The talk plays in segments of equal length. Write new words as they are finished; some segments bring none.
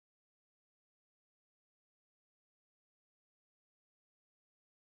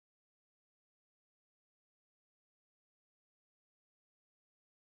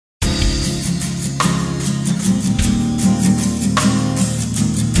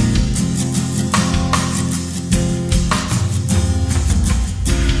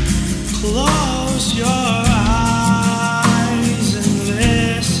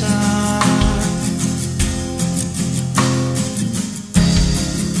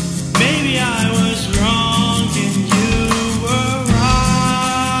Maybe I was wrong and you were right.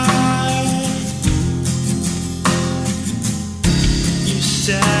 You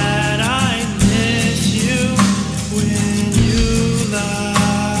said I miss you when you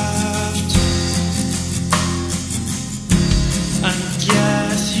left. I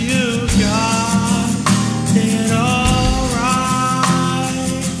guess you got it all right.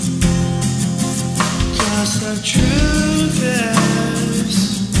 'Cause the truth is,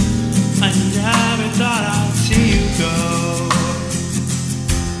 I never thought I'd see you go.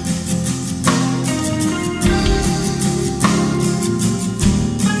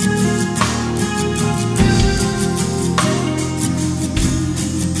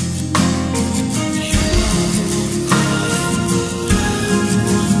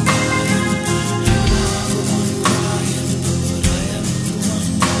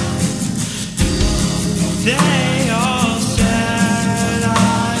 They all said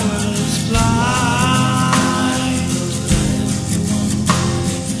I was blind.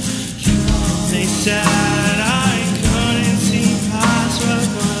 They said I couldn't see past what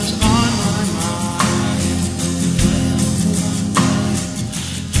was on my mind.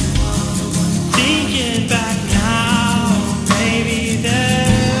 Thinking back now, maybe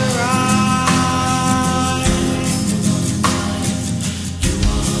they're right.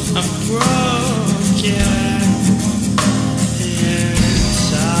 I'm broken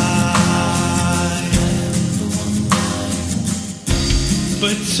inside,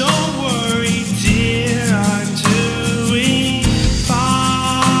 but don't worry, dear, I'm doing fine.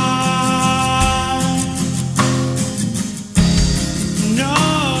 No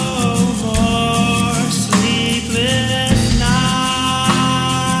more sleepless nights.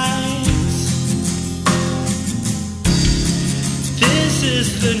 This is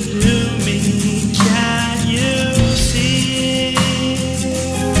the new me, can't you see?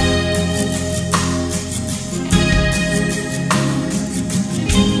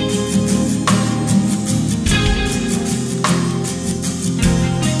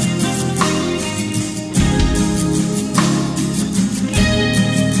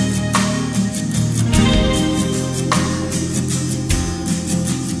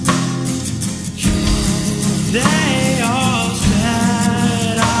 They all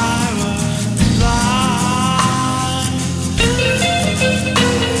said I was blind.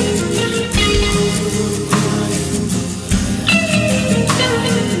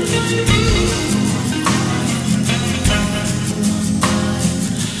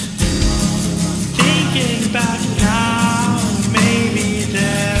 Thinking back now, maybe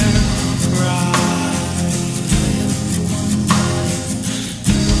they're right.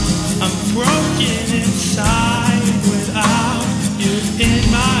 I'm broken inside without you in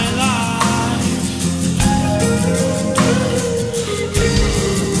my life.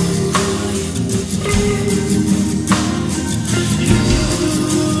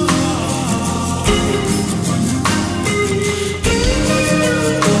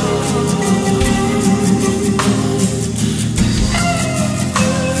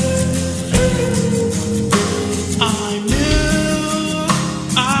 I knew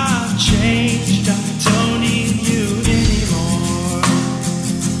I've changed, I don't need you anymore.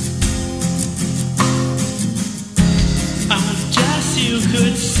 I guess you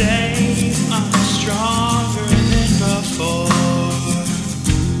could say I'm strong.